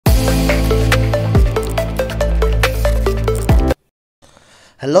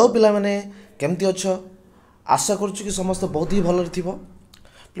Hello पिला माने केमती अच्छ आशा करुच्छु कि समस्त बहुत ही भल थी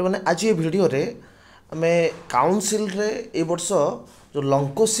पे मैंने आज ये वीडियो रे आम काउनसिल रे ए वर्ष जो लंग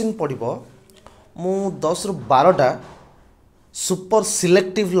क्वेश्चन पड़ो मु 10 ରୁ 12टा सुपर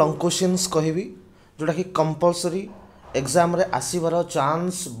सिलेक्टिव लंग क्वेश्चंस कहबी जोटा कि कंपलसरी एग्जाम रे आसीबार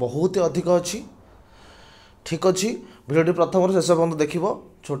चांस बहुत अधिक अच्छी। ठीक अच्छी भिडियो प्रथम शेष पर्यंत देखो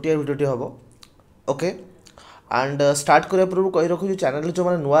छोटिया भिडियोटी हम ओके एंड स्टार्ट करने पूर्व कही रखुच्छी चैनल जो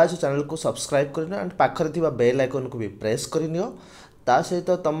मैंने नुआ अच्छे चैनल को सब्सक्राइब कर एंड पाखे बेल आइकन को भी प्रेस कर ता सहित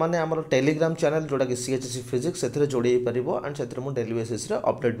तुम मैंने आम टेलीग्राम चैनल जोटा कि CHSE फिजिक्स से जोड़े पार एंड से डेली बेसिस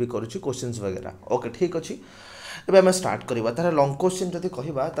अपडेट भी करुच्ची क्वेश्चंस वगैरह ओके ठीक अच्छे। एबे आम स्टार्ट करवा तार लंग क्वेश्चन जब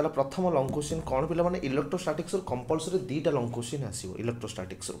कहवा तार प्रथम लंग क्वेश्चन कौन पिला माने इलेक्ट्रोस्टैटिक्स कंपलसरी दुईटा लंग क्वेश्चन आसो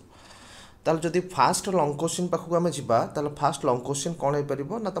इलेक्ट्रोस्टैटिक्स ताल जदि फास्ट लंग क्वेश्चन पाखक आम जा फास्ट लंग क्वेश्चन कौन हो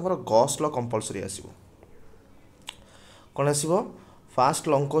पार ना तुम गॉस लॉ कंपलसरी आसो कौन आसो फास्ट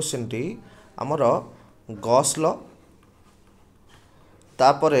लंग क्वेश्चन टी आमर गॉस लॉ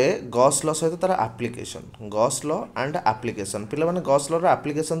तापरे गॉस लॉ सहित तार application Gauss law and application पिला माने गॉस लॉ रो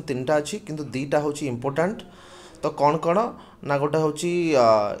एप्लिकेशन तीनटा अच्छी किंतु दुईटा होची इंपोर्टेंट तो कौन कौन ना गोटे होची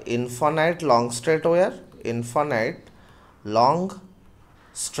infinite long straight wire infinite long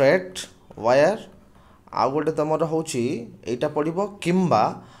straight wire आउ गोटे तुम होची एटा पड़िबो किंबा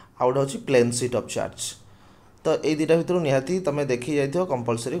आउ गोटे होची प्लेन शीट ऑफ चार्ज तो ये दुटा भितर निहाती तुम देखी जाइथियो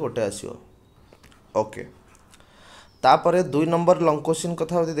कंपलसरी गोटे आसियो ओके। तापरे 2 नंबर लंग क्वेश्चन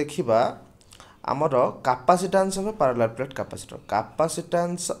कथा देखिबा आमर capacitance of parallel plate capacitor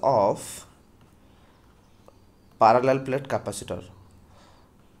capacitance of parallel plate capacitor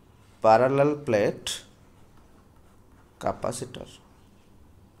parallel plate capacitor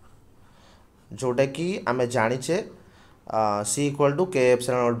जोटा कि आम जाचे सी इक्वल टू के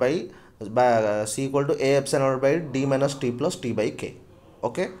epsilon not by C equal to A epsilon not by D minus T plus T by के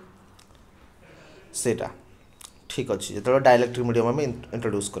okay सेटा ठीक अच्छे जो डाइलेक्ट्रिक मीडियम आम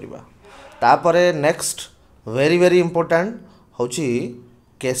इंट्रोड्यूस करवा तापरे नेक्स्ट वेरी वेरी इंपोर्टेंट होची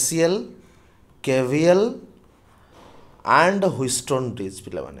KCL KVL and Wheatstone bridge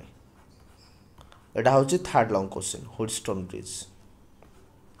पिला माने एटा होची third long question Wheatstone bridge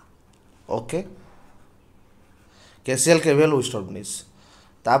okay KCL KVL Wheatstone bridge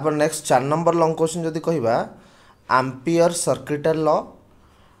तापर नेक्स्ट 4 नंबर लॉन्ग क्वेश्चन जदि कहवा एम्पियर सर्किटल लॉ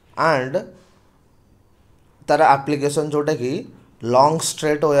एंड तार एप्लिकेशन जोटा कि लॉन्ग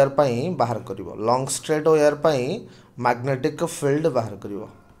स्ट्रेट वायर पाई बाहर करिवो लॉन्ग स्ट्रेट वायर पाई मैग्नेटिक फील्ड बाहर करिवो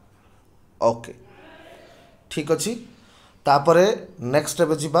ओके ठीक अच्छी। तापरे नेक्स्ट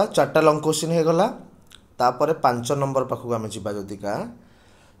एबे जिबा 4टा लॉन्ग क्वेश्चन हे गला तापरे 5 नंबर पाखु आमे जिबा जदिका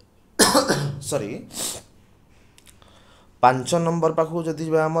सॉरी 5 नंबर पाखु जदि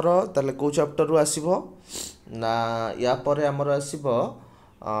जिबा हमर ताले को चैप्टर रु आसीबो ना या परे हमर आसीबो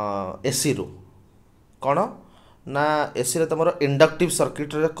एसी रु कौन ना एसी रे तुम इंडक्टिव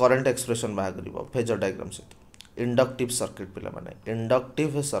सर्किट रे करंट एक्सप्रेशन बाहर करिवो फेजर डायग्राम सहित इंडक्टिव सर्किट पिला माने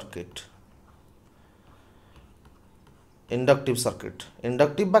इंडक्टिव सर्किट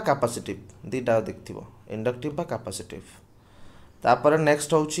इंडक्टिव बा कैपेसिटिव दीटा देखथिबो इंडक्टिव बा कैपेसिटिव तापर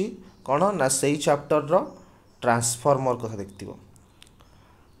नेक्स्ट होची कौन ना सेही चैप्टर रो ट्रांसफार्मर कथा देखथिबो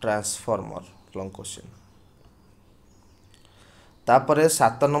ट्रांसफार्मर लॉन्ग क्वेश्चन तापरे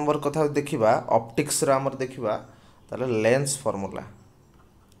 7 नंबर कथा देखिबा ऑप्टिक्स रा हमर देखिबा ताले lens formula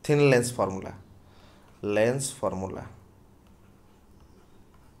thin lens formula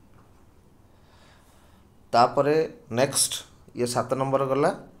तापरे नेक्स्ट ये 7 नंबर गला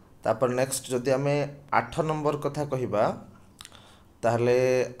तापर नेक्स्ट जदि आमे 8 नंबर कथा कहिबा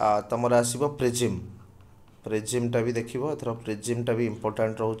ताहले तमरा आसीबो प्रिज्म टा भी देखिबो एथरो प्रिज्म टा भी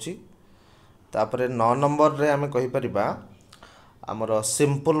इंपोर्टेंट रहउची तापरे 9 नंबर रे आमे कहि परिबा आमर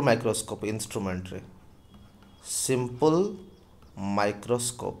सिंपल माइक्रोस्कोप इंस्ट्रूमेंट रे सिंपल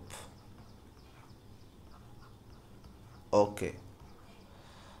माइक्रोस्कोप ओके।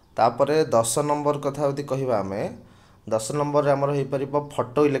 तापरे 10 नंबर कथा यदि कहबा आमे 10 नंबर रे हमर हे परिबो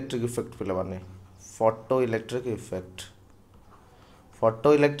फोटो इलेक्ट्रिक इफेक्ट पिला माने फोटो इलेक्ट्रिक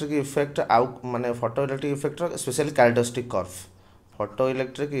इफेक्ट आउ माने photo electric effect specially characteristic curve photo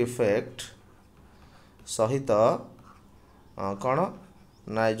electric effect सहित कौन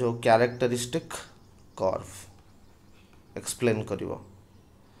ना जो कैरेक्टरिस्टिक कर्व एक्सप्लेन करिवो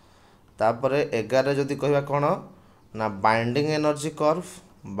तापरे 11 जदि कहबा कौन ना बाइंडिंग एनर्जी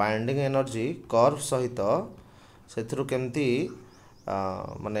कर्व सहित सेथरु केमती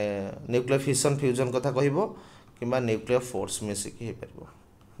माने न्यूक्लियर फिशन फ्यूजन कथा कहबो किंबा न्यूक्लियर फोर्स मिसिकी हे परबो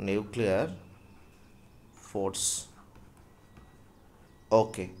न्यूक्लियर फोर्स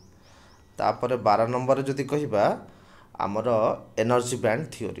ओके। तापरे 12 नंबर जदि कहबा आमर एनर्जी बैंड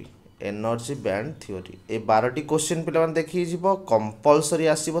थ्योरी ए 12टी क्वेश्चन पे देखिए कंपलसरी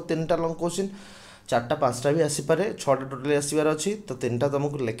आसो 3टा लंग क्वेश्चन 4टा 5टा भी आसीपे 6टा टोटाली आसबार अच्छी तो 3टा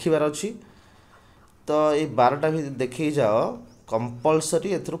तुमको लिखबार अच्छी तो ये 12टा भी देखिए जाओ कंपलसरी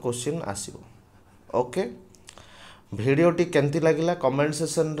एथुर क्वेश्चन आसो ओके भिडियोटी केमती लगिला कमेंट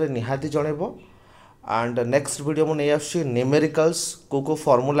सेक्शन रे निहाती जनइब एंड नेक्स्ट वीडियो मुझे नहीं आसुची न्यूमेरिकल्स को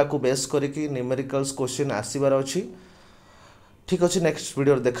फॉर्मूला को बेस करके न्यूमेरिकल्स क्वेश्चन आसबार अच्छी ठीक अच्छे नेक्स्ट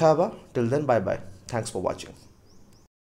वीडियो देखा till then bye bye thanks for watching.